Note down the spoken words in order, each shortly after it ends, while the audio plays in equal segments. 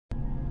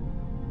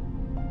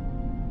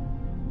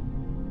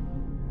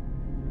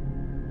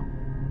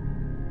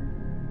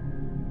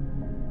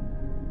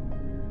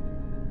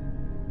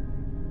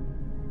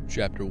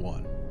Chapter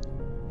 1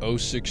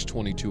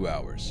 0622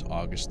 hours,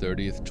 August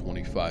 30th,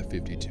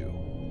 2552.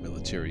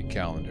 Military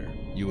Calendar.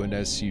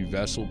 UNSC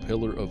Vessel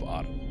Pillar of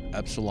Autumn,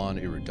 Epsilon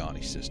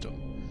Iridani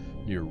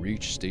System, near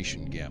Reach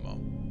Station Gamma.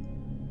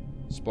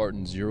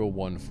 Spartan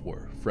 014,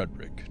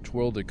 Frederick,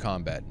 twirled a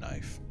combat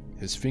knife,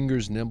 his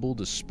fingers nimble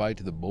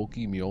despite the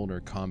bulky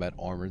Mjolnir combat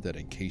armor that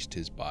encased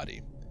his body.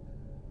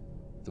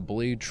 The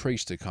blade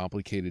traced a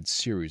complicated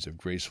series of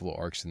graceful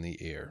arcs in the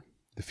air.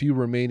 The few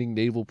remaining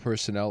naval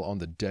personnel on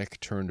the deck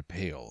turned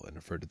pale and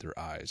averted their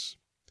eyes.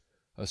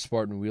 A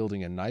Spartan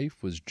wielding a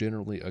knife was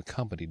generally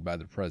accompanied by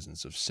the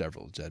presence of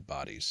several dead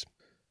bodies.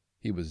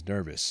 He was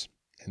nervous,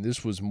 and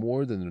this was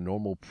more than the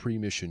normal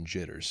pre-mission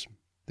jitters.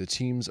 The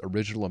team's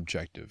original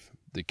objective,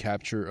 the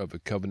capture of a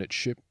Covenant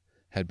ship,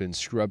 had been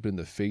scrubbed in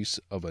the face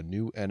of a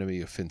new enemy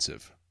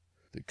offensive.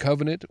 The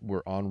Covenant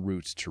were en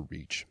route to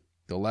Reach,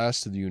 the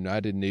last of the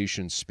United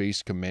Nations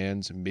Space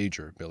Command's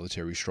major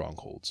military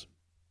strongholds.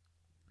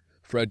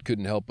 Fred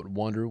couldn't help but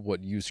wonder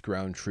what use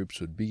ground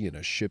troops would be in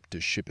a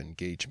ship-to-ship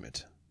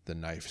engagement. The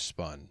knife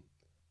spun.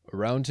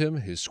 Around him,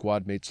 his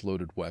squad mates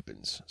loaded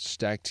weapons,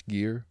 stacked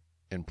gear,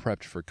 and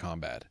prepped for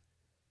combat.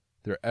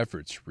 Their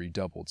efforts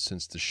redoubled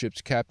since the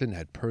ship's captain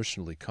had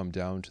personally come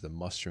down to the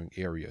mustering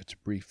area to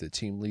brief the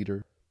team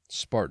leader,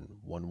 Spartan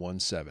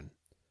 117.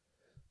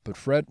 But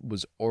Fred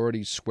was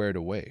already squared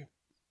away.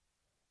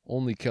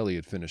 Only Kelly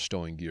had finished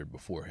stowing gear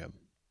before him.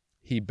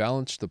 He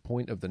balanced the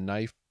point of the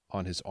knife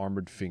on his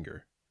armored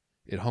finger.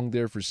 It hung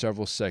there for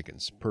several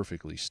seconds,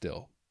 perfectly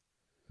still.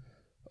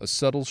 A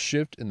subtle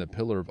shift in the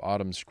Pillar of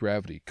Autumn's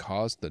gravity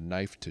caused the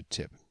knife to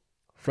tip.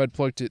 Fred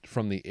plucked it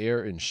from the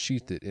air and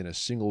sheathed it in a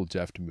single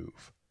deft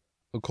move.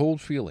 A cold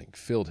feeling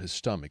filled his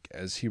stomach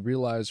as he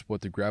realized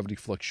what the gravity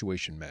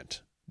fluctuation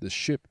meant. The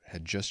ship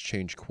had just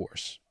changed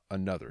course.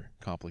 Another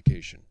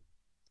complication.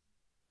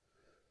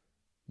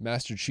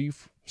 Master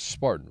Chief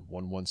Spartan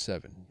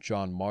 117,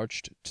 John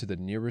marched to the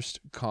nearest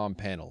comm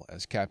panel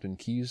as Captain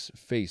Keyes'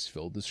 face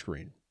filled the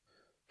screen.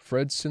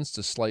 Fred sensed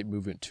a slight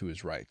movement to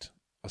his right,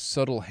 a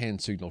subtle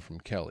hand signal from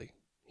Kelly.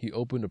 He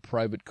opened a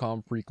private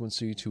comm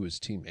frequency to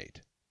his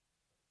teammate.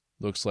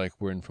 "Looks like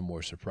we're in for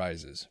more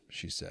surprises,"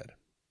 she said.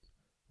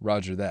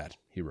 "Roger that,"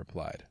 he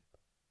replied.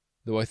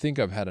 "Though I think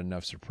I've had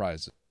enough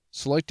surprises."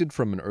 Selected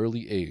from an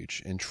early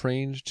age and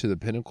trained to the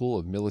pinnacle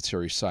of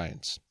military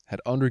science, had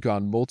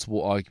undergone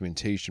multiple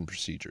augmentation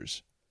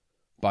procedures,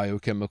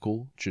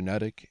 biochemical,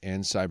 genetic,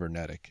 and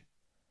cybernetic.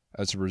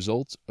 As a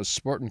result, a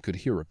Spartan could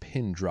hear a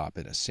pin drop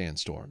in a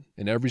sandstorm,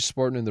 and every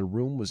Spartan in the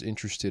room was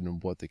interested in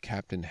what the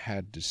captain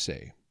had to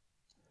say.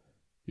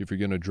 "If you're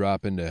going to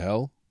drop into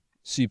hell,"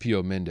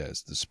 CPO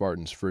Mendez, the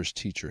Spartan's first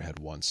teacher, had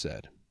once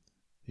said,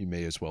 "you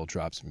may as well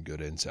drop some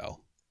good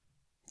intel."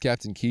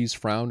 Captain Keyes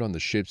frowned on the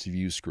ship's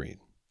view screen,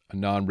 a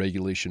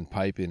non-regulation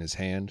pipe in his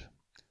hand.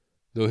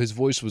 Though his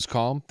voice was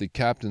calm, the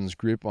captain's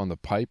grip on the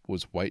pipe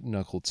was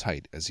white-knuckle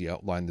tight as he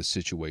outlined the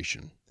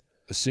situation.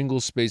 A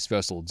single space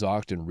vessel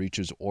docked in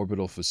Reach's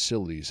orbital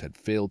facilities had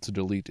failed to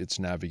delete its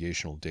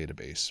navigational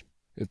database.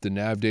 If the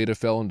nav data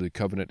fell into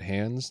Covenant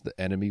hands, the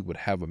enemy would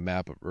have a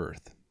map of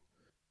Earth.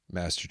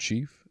 "Master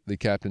Chief," the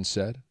captain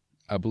said,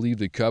 "I believe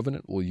the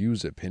Covenant will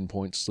use a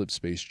pinpoint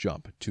slip-space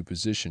jump to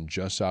position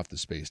just off the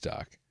space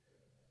dock.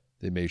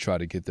 They may try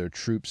to get their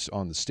troops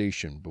on the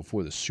station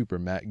before the super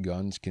Mac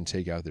guns can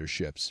take out their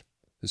ships.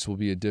 This will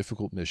be a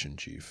difficult mission,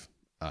 Chief.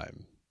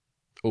 I'm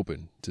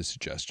open to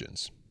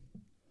suggestions."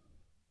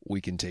 "We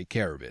can take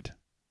care of it,"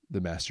 the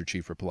Master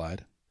Chief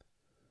replied.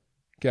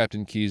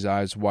 Captain Keyes'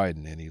 eyes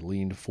widened and he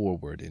leaned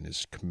forward in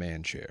his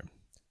command chair.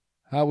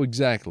 "How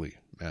exactly,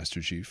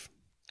 Master Chief?"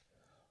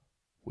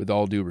 "With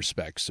all due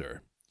respect,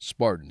 sir,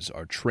 Spartans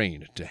are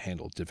trained to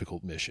handle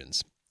difficult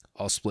missions.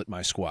 I'll split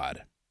my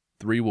squad.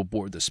 3 will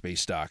board the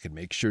space dock and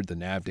make sure the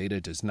nav data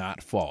does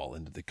not fall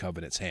into the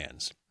Covenant's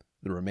hands.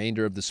 The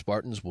remainder of the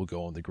Spartans will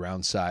go on the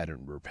ground side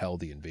and repel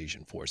the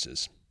invasion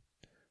forces."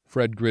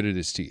 Fred gritted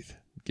his teeth.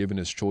 Given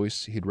his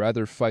choice, he'd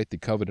rather fight the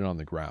Covenant on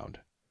the ground.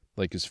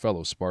 Like his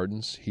fellow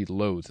Spartans, he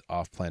loathed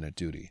off-planet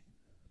duty.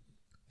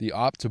 The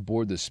op to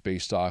board the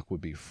space dock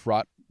would be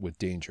fraught with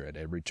danger at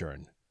every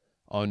turn.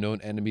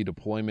 Unknown enemy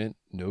deployment,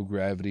 no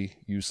gravity,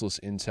 useless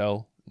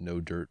intel, no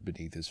dirt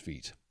beneath his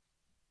feet.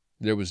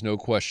 There was no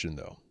question,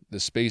 though. The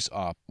space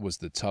op was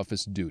the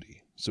toughest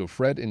duty, so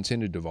Fred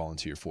intended to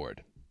volunteer for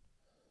it.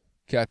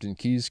 Captain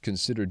Keyes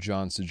considered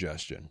John's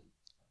suggestion.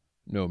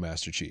 "No,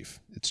 Master Chief,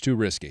 it's too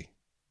risky.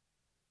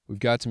 We've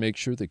got to make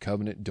sure the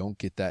Covenant don't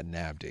get that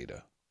nav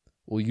data.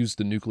 We'll use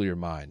the nuclear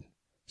mine,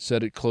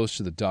 set it close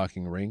to the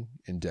docking ring,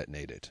 and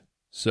detonate it.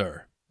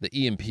 Sir, the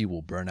EMP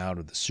will burn out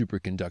of the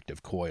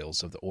superconductive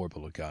coils of the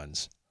orbital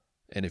guns,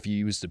 and if you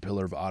use the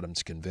Pillar of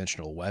Autumn's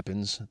conventional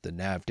weapons, the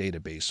nav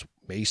database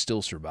may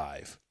still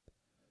survive.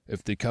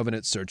 If the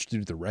Covenant search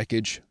through the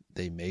wreckage,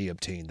 they may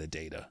obtain the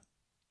data."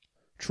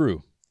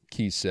 "True,"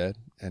 Keyes said,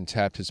 and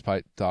tapped his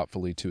pipe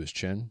thoughtfully to his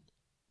chin.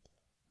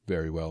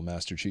 "Very well,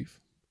 Master Chief.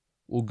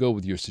 We'll go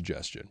with your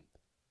suggestion.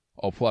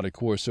 I'll plot a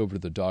course over to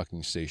the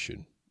docking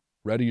station.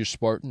 Ready your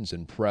Spartans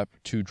and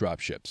prep 2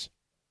 dropships.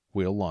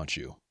 We'll launch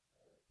you."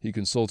 He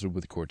consulted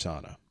with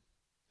Cortana.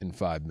 in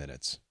 5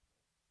 minutes.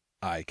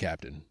 Aye,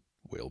 Captain.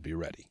 We'll be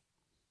ready.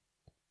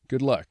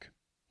 Good luck,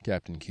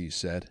 Captain Keyes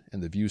said,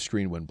 and the view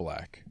screen went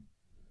black.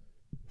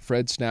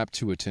 Fred snapped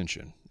to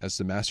attention. As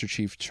the Master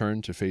Chief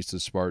turned to face the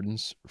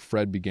Spartans,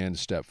 Fred began to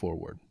step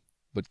forward,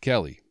 but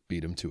Kelly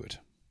beat him to it.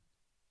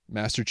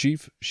 Master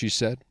Chief, she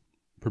said,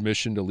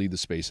 permission to lead the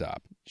space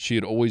op. She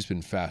had always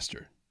been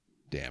faster.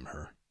 Damn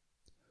her.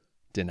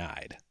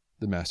 Denied,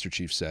 the Master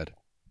Chief said.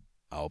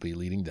 I'll be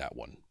leading that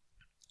one.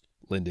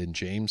 Lyndon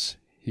James,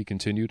 he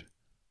continued,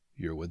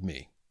 you're with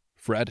me.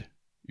 Fred,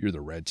 you're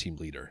the Red Team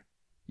leader.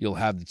 You'll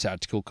have the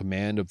tactical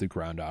command of the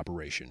ground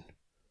operation.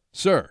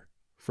 Sir,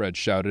 Fred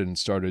shouted and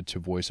started to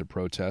voice a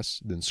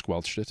protest, then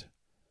squelched it.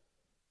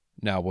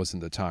 Now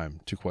wasn't the time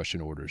to question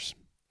orders,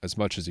 as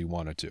much as he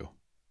wanted to.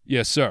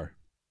 Yes, sir.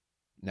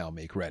 Now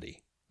make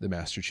ready, the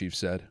Master Chief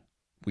said.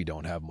 We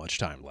don't have much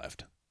time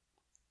left.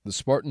 The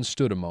Spartans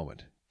stood a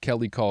moment.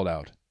 Kelly called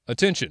out,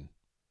 Attention!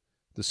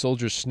 The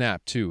soldiers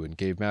snapped to and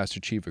gave Master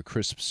Chief a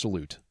crisp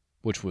salute,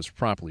 which was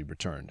promptly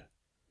returned.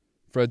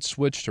 Fred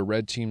switched to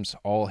Red Team's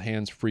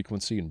all-hands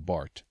frequency and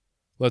barked.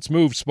 Let's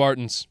move,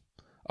 Spartans!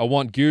 I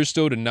want gear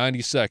stowed in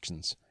 90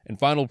 seconds, and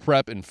final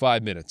prep in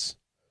 5 minutes.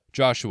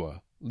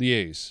 Joshua,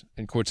 Liaise,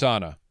 and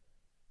Cortana,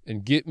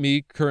 and get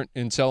me current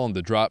intel on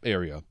the drop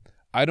area.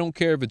 I don't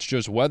care if it's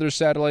just weather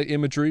satellite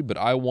imagery, but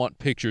I want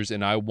pictures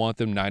and I want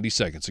them 90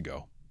 seconds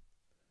ago.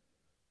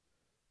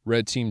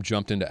 Red Team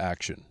jumped into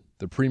action.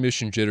 The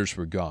pre-mission jitters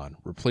were gone,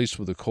 replaced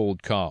with a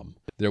cold calm.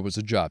 There was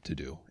a job to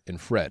do, and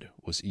Fred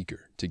was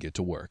eager to get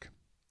to work.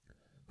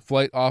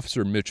 Flight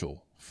Officer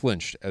Mitchell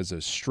flinched as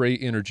a stray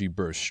energy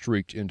burst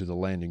streaked into the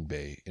landing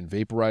bay and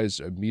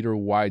vaporized a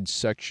meter-wide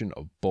section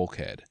of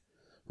bulkhead.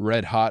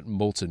 Red-hot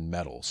molten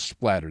metal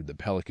splattered the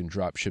Pelican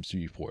dropship's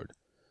viewport.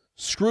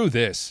 Screw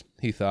this,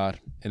 he thought,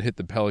 and hit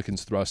the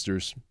Pelican's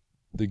thrusters.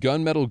 The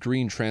gunmetal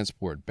green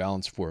transport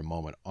balanced for a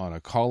moment on a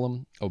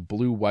column of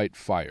blue-white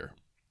fire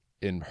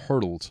and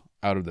hurtled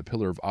out of the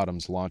Pillar of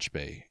Autumn's launch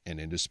bay and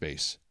into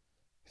space.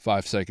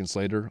 5 seconds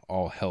later,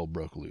 all hell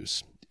broke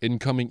loose.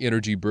 Incoming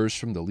energy bursts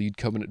from the lead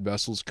Covenant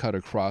vessels cut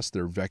across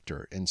their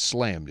vector and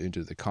slammed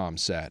into the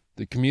ComSat.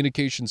 The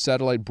communication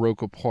satellite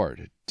broke apart,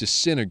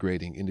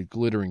 disintegrating into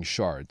glittering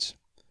shards.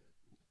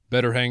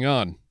 Better hang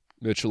on,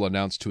 Mitchell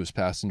announced to his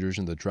passengers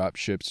in the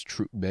dropship's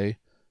troop bay.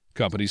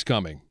 Company's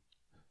coming.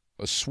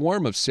 A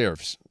swarm of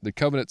Seraphs, the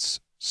Covenant's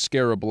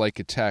scarab-like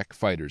attack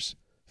fighters,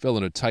 fell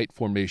in a tight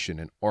formation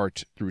and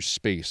arced through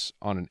space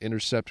on an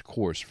intercept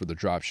course for the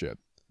dropship.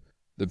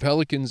 The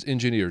Pelican's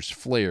engineers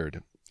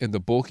flared, and the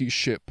bulky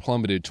ship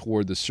plummeted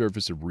toward the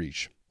surface of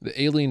Reach. The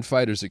alien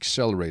fighters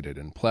accelerated,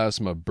 and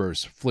plasma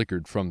bursts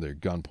flickered from their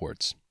gun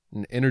ports.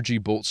 An energy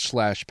bolt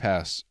slashed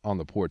past on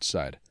the port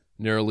side,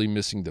 narrowly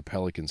missing the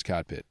Pelican's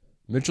cockpit.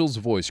 Mitchell's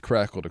voice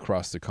crackled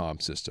across the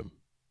comm system.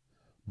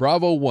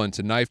 Bravo 1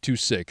 to Knife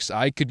 2-6.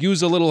 I could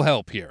use a little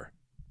help here.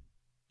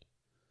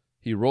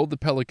 He rolled the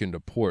Pelican to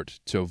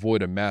port to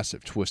avoid a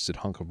massive twisted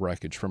hunk of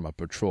wreckage from a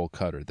patrol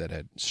cutter that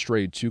had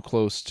strayed too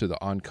close to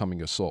the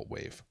oncoming assault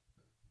wave.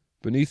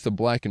 Beneath the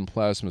blackened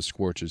plasma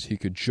scorches, he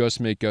could just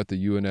make out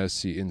the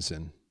UNSC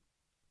ensign.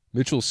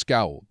 Mitchell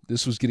scowled.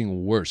 This was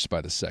getting worse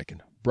by the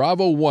second.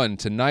 Bravo 1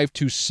 to Knife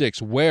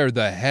 2-6. Where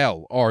the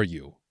hell are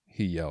you?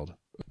 He yelled.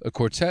 A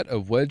quartet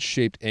of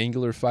wedge-shaped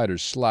angular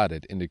fighters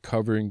slotted into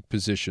covering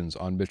positions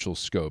on Mitchell's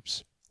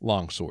scopes.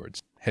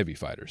 Longswords, heavy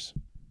fighters.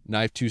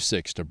 Knife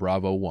 2-6 to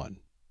Bravo 1.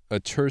 A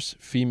terse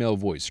female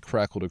voice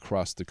crackled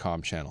across the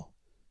comm channel.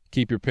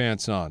 Keep your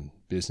pants on.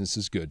 Business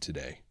is good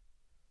today.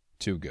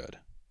 Too good.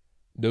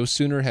 No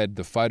sooner had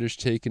the fighters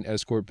taken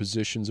escort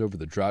positions over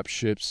the drop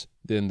ships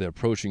than the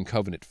approaching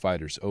Covenant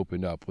fighters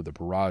opened up with a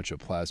barrage of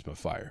plasma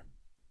fire.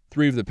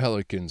 3 of the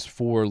Pelicans'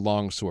 4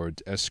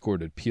 longswords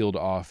escorted peeled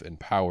off and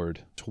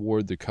powered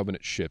toward the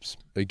Covenant ships.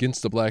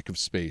 Against the black of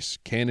space,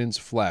 cannons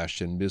flashed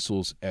and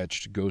missiles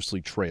etched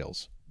ghostly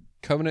trails.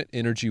 Covenant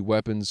energy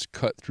weapons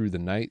cut through the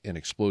night and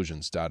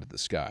explosions dotted the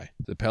sky.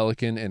 The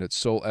Pelican and its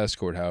sole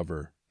escort,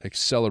 however,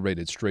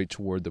 accelerated straight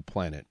toward the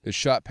planet. It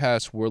shot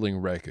past whirling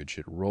wreckage.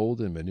 It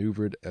rolled and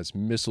maneuvered as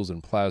missiles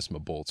and plasma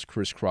bolts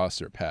crisscrossed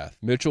their path.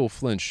 Mitchell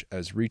flinched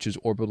as Reach's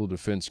orbital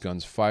defense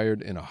guns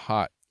fired in a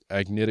hot,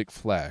 agnetic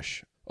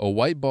flash. A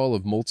white ball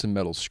of molten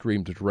metal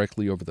screamed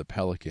directly over the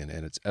Pelican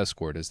and its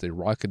escort as they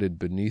rocketed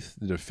beneath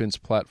the defense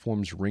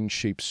platform's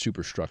ring-shaped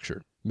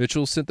superstructure.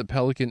 Mitchell sent the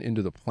Pelican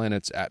into the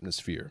planet's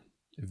atmosphere.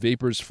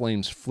 Vapor's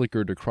flames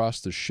flickered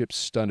across the ship's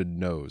stunted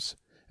nose,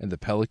 and the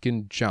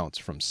Pelican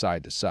jounced from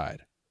side to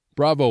side.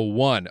 Bravo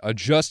 1,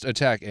 adjust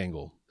attack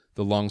angle,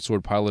 the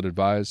longsword pilot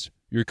advised.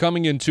 You're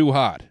coming in too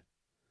hot.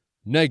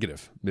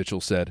 Negative,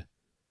 Mitchell said.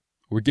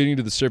 We're getting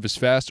to the surface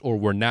fast, or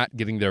we're not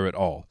getting there at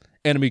all.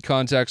 Enemy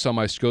contacts on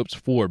my scopes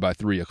 4 by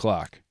 3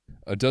 o'clock.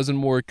 A dozen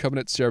more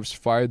Covenant Seraphs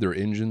fired their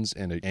engines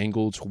and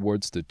angled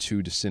towards the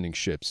 2 descending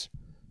ships.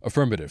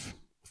 Affirmative.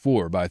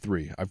 4 by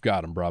 3. I've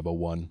got 'em, Bravo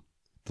 1.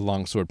 The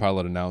longsword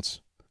pilot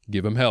announced.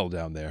 Give 'em hell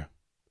down there.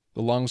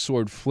 The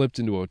longsword flipped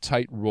into a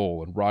tight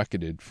roll and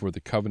rocketed for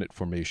the Covenant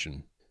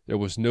formation. There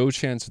was no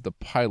chance that the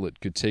pilot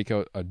could take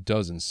out a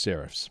dozen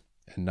Seraphs,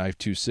 and Knife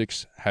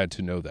 2-6 had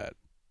to know that.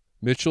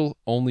 Mitchell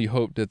only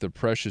hoped that the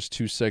precious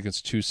 2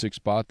 seconds 26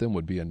 bought them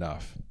would be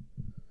enough.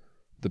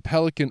 The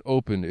Pelican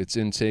opened its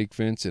intake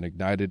vents and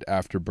ignited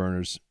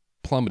afterburners,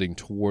 plummeting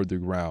toward the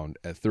ground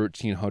at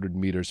 1,300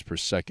 meters per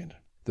second.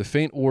 The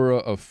faint aura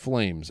of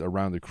flames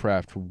around the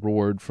craft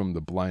roared from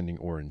the blinding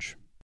orange.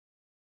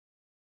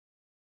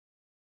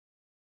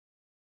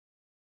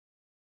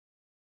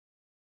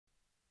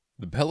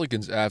 The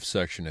Pelican's aft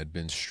section had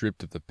been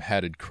stripped of the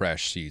padded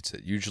crash seats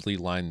that usually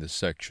lined the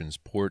section's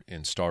port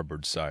and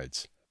starboard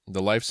sides.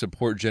 The life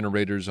support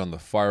generators on the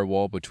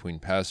firewall between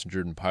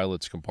passenger and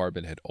pilot's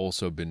compartment had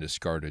also been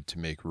discarded to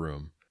make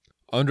room.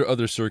 Under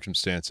other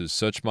circumstances,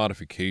 such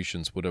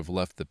modifications would have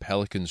left the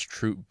Pelican's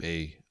troop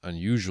bay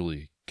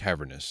unusually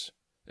cavernous.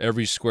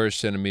 Every square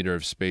centimeter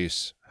of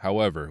space,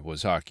 however,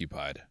 was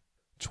occupied.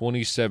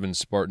 27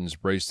 Spartans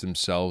braced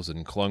themselves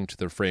and clung to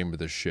the frame of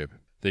the ship.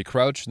 They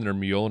crouched in their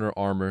Mjolnir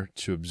armor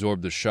to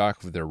absorb the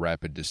shock of their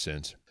rapid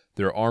descent.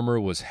 Their armor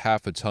was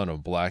half a ton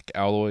of black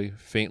alloy,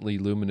 faintly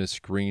luminous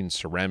green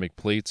ceramic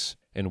plates,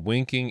 and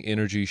winking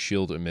energy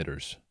shield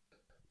emitters.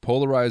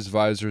 Polarized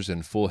visors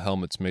and full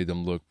helmets made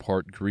them look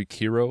part Greek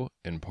hero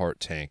and part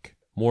tank,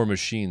 more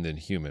machine than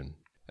human.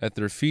 At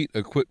their feet,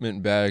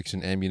 equipment bags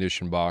and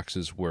ammunition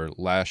boxes were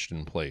lashed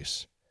in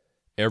place.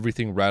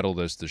 Everything rattled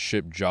as the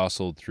ship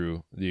jostled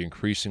through the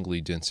increasingly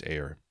dense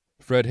air.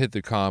 Fred hit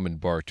the comm and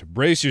barked,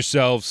 "Brace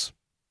yourselves!"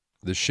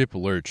 The ship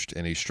lurched,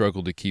 and he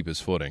struggled to keep his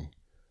footing.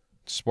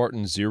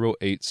 Spartan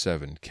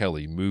 087,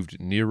 Kelly, moved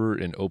nearer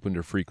and opened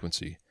a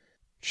frequency.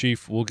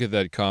 "Chief, we'll get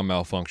that comm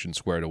malfunction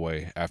squared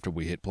away after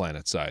we hit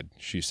planet side,"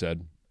 she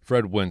said.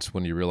 Fred winced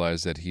when he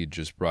realized that he'd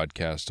just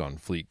broadcast on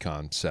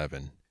FleetCom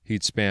 7.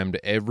 He'd spammed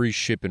every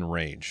ship in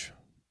range.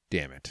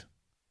 Damn it.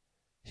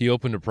 He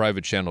opened a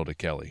private channel to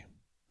Kelly.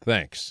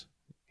 "Thanks,"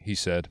 he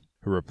said.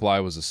 Her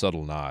reply was a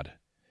subtle nod.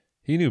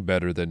 He knew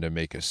better than to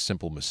make a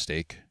simple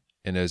mistake,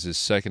 and as his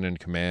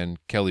second-in-command,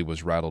 Kelly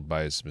was rattled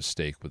by his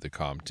mistake with the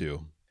comm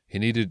too. He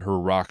needed her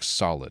rock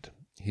solid.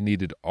 He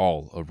needed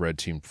all of Red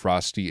Team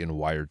frosty and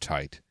wired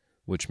tight,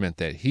 which meant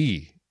that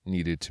he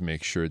needed to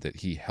make sure that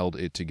he held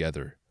it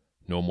together.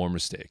 No more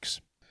mistakes.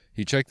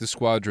 He checked the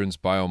squadron's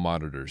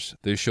biomonitors.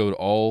 They showed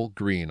all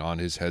green on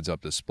his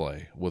heads-up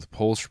display, with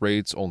pulse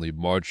rates only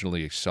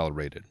marginally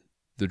accelerated.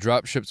 The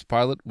dropship's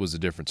pilot was a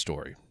different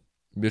story.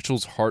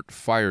 Mitchell's heart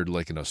fired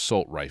like an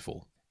assault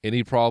rifle.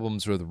 Any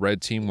problems with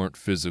Red Team weren't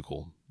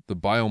physical. The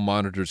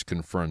biomonitors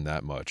confirmed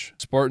that much.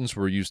 Spartans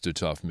were used to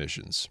tough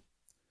missions.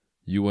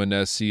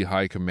 UNSC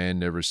High Command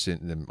never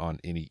sent them on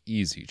any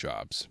easy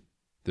jobs.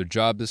 Their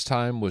job this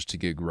time was to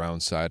get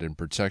groundside and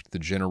protect the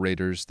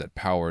generators that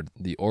powered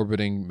the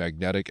orbiting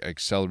magnetic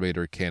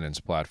accelerator cannons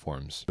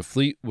platforms. The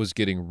fleet was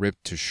getting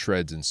ripped to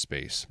shreds in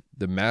space.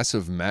 The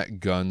massive MAC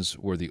guns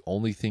were the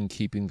only thing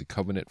keeping the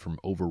Covenant from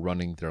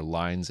overrunning their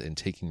lines and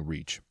taking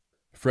reach.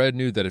 Fred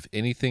knew that if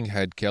anything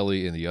had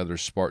Kelly and the other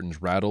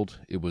Spartans rattled,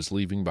 it was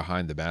leaving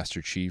behind the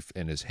Master Chief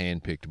and his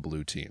hand-picked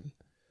Blue Team.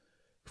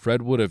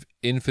 Fred would have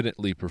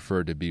infinitely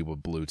preferred to be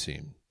with Blue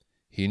Team.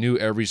 He knew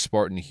every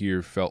Spartan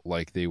here felt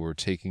like they were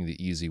taking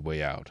the easy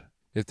way out.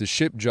 If the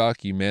ship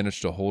jockey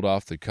managed to hold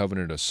off the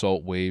Covenant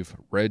assault wave,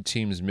 Red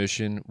Team's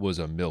mission was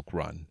a milk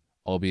run,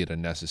 albeit a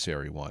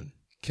necessary one.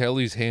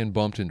 Kelly's hand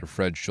bumped into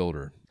Fred's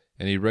shoulder,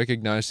 and he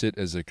recognized it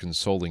as a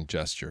consoling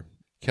gesture.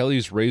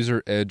 Kelly's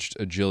razor-edged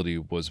agility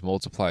was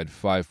multiplied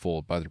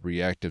fivefold by the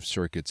reactive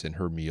circuits in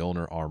her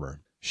Mjolnir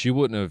armor. She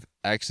wouldn't have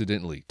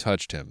accidentally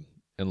touched him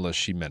unless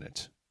she meant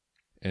it,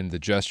 and the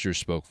gesture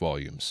spoke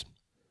volumes.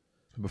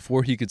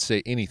 Before he could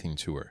say anything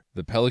to her,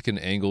 the Pelican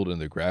angled and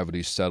the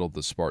gravity settled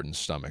the Spartans'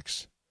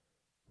 stomachs.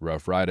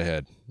 "Rough ride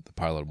ahead," the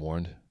pilot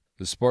warned.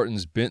 The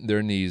Spartans bent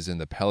their knees and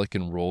the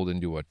Pelican rolled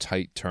into a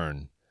tight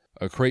turn.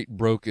 A crate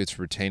broke its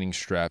retaining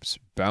straps,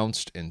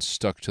 bounced, and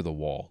stuck to the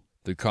wall.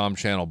 The comm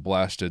channel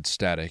blasted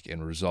static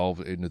and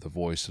resolved into the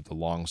voice of the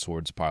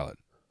Longsword's pilot.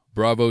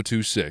 "Bravo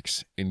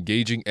 2-6,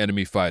 engaging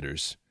enemy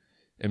fighters.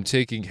 Am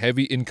taking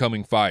heavy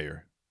incoming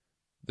fire."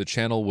 The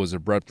channel was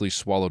abruptly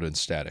swallowed in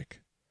static.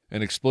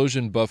 An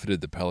explosion buffeted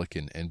the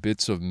Pelican, and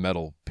bits of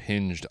metal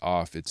pinged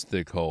off its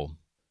thick hull.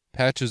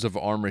 Patches of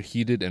armor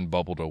heated and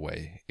bubbled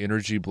away.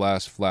 Energy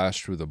blasts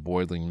flashed through the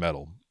boiling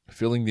metal,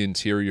 filling the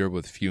interior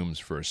with fumes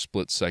for a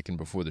split second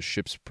before the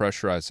ship's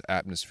pressurized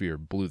atmosphere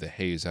blew the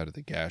haze out of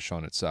the gash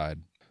on its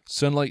side.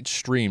 Sunlight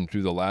streamed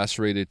through the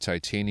lacerated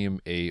titanium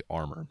A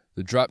armor.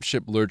 The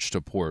dropship lurched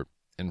to port,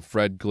 and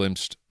Fred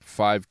glimpsed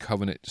 5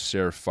 Covenant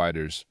Seraph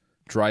fighters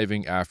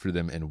driving after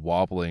them and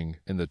wobbling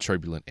in the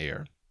turbulent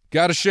air.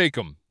 "Gotta shake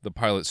 'em!" the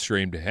pilot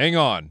screamed. "Hang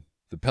on!"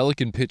 The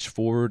Pelican pitched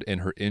forward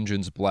and her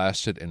engines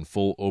blasted in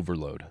full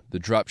overload. The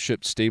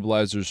dropship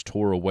stabilizers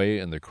tore away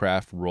and the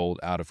craft rolled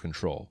out of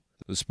control.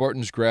 The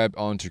Spartans grabbed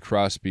onto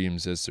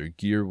crossbeams as their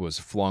gear was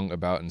flung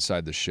about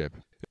inside the ship.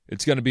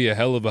 "It's gonna be a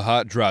hell of a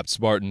hot drop,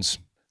 Spartans,"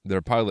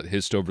 their pilot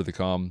hissed over the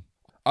comm.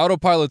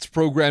 "Autopilot's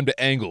programmed to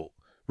angle.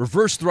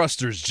 Reverse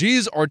thrusters.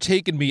 G's are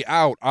taking me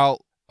out.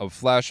 A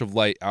flash of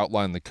light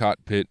outlined the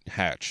cockpit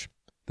hatch.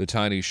 The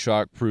tiny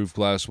shock-proof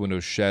glass window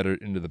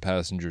shattered into the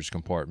passenger's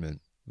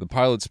compartment. The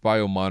pilot's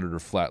biomonitor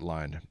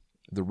flatlined.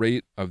 The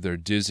rate of their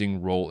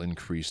dizzying roll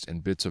increased,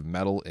 and bits of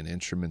metal and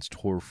instruments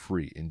tore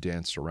free and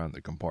danced around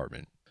the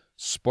compartment.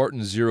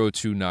 Spartan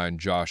 029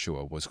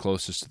 Joshua was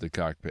closest to the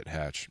cockpit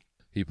hatch.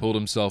 He pulled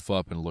himself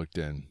up and looked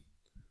in.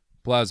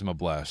 "Plasma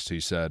blast,"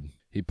 he said.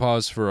 He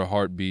paused for a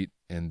heartbeat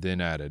and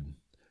then added,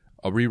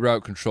 "I'll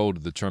reroute control to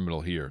the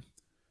terminal here."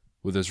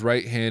 With his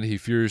right hand, he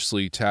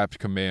furiously tapped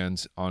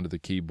commands onto the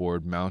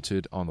keyboard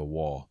mounted on the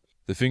wall.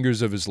 The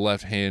fingers of his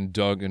left hand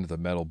dug into the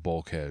metal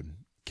bulkhead.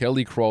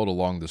 Kelly crawled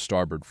along the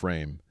starboard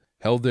frame,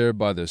 held there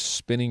by the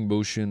spinning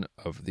motion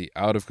of the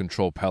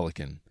out-of-control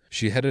Pelican.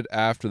 She headed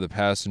aft to the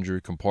passenger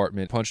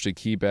compartment, punched a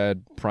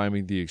keypad,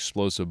 priming the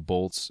explosive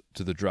bolts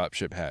to the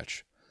dropship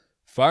hatch.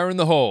 "Fire in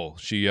the hole!"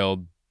 she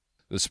yelled.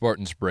 The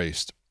Spartans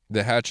braced.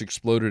 The hatch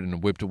exploded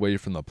and whipped away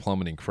from the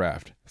plummeting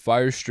craft.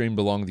 Fire streamed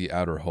along the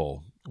outer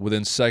hull.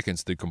 Within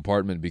seconds, the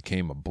compartment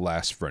became a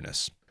blast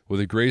furnace. With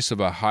the grace of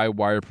a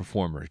high-wire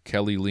performer,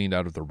 Kelly leaned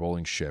out of the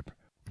rolling ship,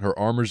 her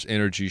armor's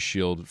energy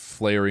shield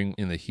flaring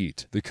in the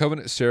heat. The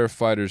Covenant Seraph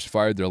fighters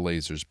fired their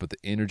lasers, but the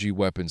energy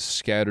weapons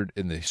scattered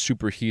in the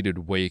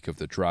superheated wake of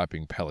the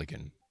dropping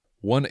Pelican.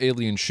 One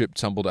alien ship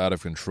tumbled out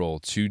of control,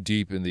 too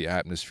deep in the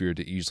atmosphere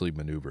to easily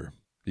maneuver.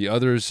 The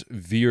others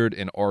veered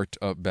and arced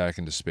up back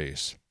into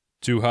space.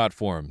 "Too hot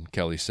for him,"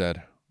 Kelly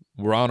said.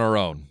 "We're on our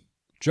own."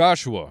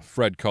 "Joshua,"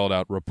 Fred called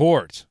out,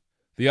 "report."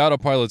 "The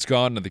autopilot's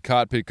gone and the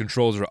cockpit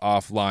controls are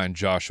offline,"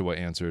 Joshua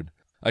answered.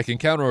 "I can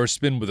counter our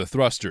spin with the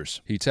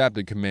thrusters." He tapped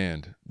a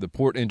command. The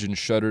port engine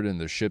shuddered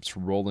and the ship's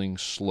rolling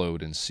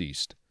slowed and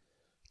ceased.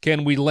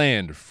 "Can we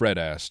land?" Fred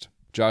asked.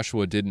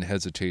 Joshua didn't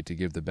hesitate to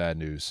give the bad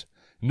news.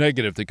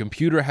 "Negative. The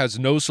computer has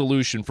no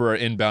solution for our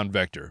inbound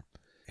vector."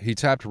 He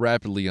tapped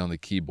rapidly on the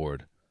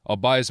keyboard. "I'll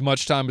buy as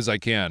much time as I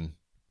can."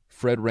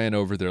 Fred ran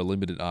over their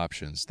limited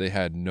options. They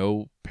had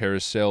no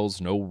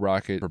parasails, no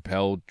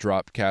rocket-propelled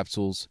drop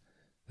capsules.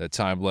 That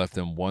time left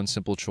them one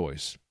simple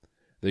choice.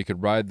 They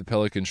could ride the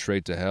Pelican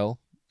straight to hell,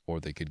 or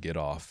they could get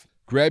off.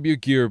 "Grab your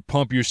gear,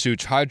 pump your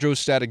suits,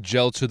 hydrostatic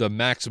gel to the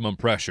maximum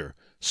pressure.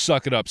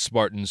 Suck it up,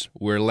 Spartans.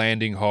 We're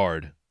landing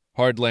hard."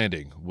 Hard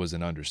landing was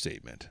an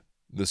understatement.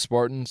 The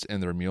Spartans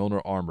and their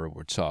Mjolnir armor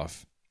were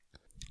tough.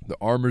 The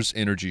armor's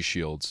energy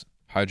shields,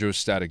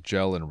 hydrostatic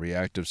gel, and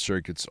reactive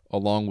circuits,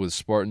 along with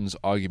Spartan's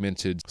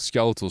augmented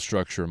skeletal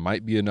structure,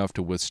 might be enough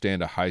to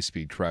withstand a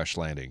high-speed crash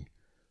landing,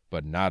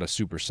 but not a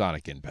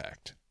supersonic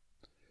impact.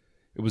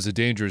 It was a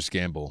dangerous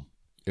gamble.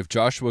 If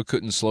Joshua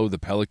couldn't slow the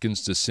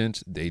Pelican's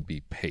descent, they'd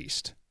be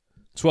paced.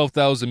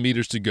 12,000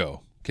 meters to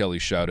go," Kelly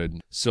shouted,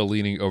 still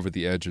leaning over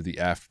the edge of the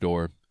aft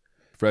door.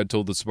 Fred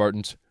told the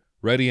Spartans,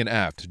 "Ready and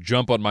aft.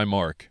 Jump on my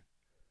mark."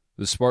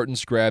 The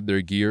Spartans grabbed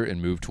their gear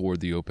and moved toward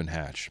the open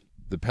hatch.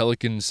 The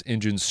Pelican's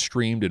engines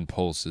screamed and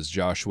pulsed as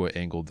Joshua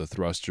angled the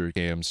thruster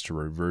cams to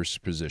reverse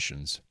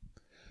positions.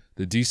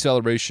 The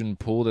deceleration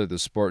pulled at the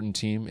Spartan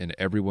team, and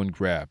everyone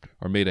grabbed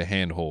or made a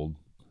handhold.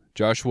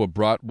 Joshua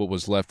brought what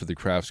was left of the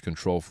craft's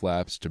control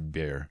flaps to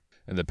bear,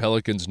 and the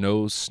Pelican's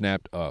nose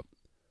snapped up.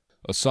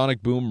 A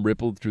sonic boom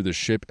rippled through the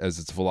ship as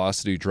its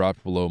velocity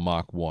dropped below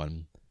Mach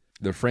 1.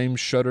 The frame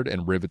shuddered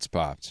and rivets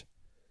popped.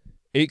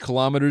 8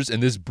 kilometers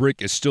and this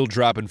brick is still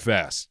dropping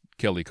fast,"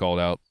 Kelly called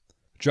out.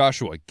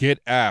 "Joshua, get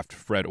aft,"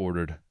 Fred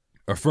ordered.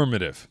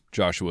 "Affirmative,"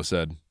 Joshua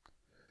said.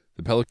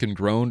 The Pelican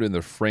groaned and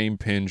the frame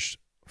pinged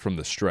from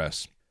the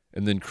stress,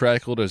 and then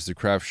crackled as the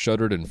craft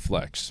shuddered and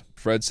flexed.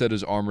 Fred set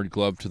his armored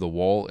glove to the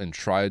wall and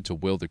tried to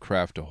will the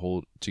craft to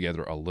hold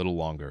together a little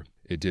longer.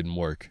 It didn't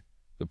work.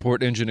 The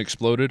port engine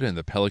exploded and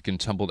the Pelican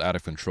tumbled out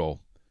of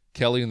control.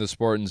 Kelly and the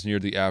Spartans near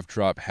the aft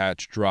drop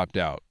hatch dropped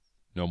out.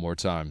 No more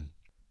time.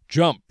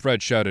 "Jump!"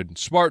 Fred shouted.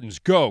 "Spartans,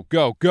 go,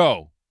 go,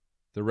 go!"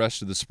 The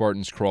rest of the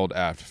Spartans crawled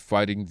aft,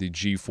 fighting the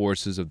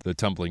G-forces of the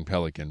tumbling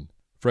Pelican.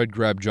 Fred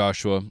grabbed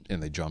Joshua,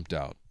 and they jumped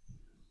out.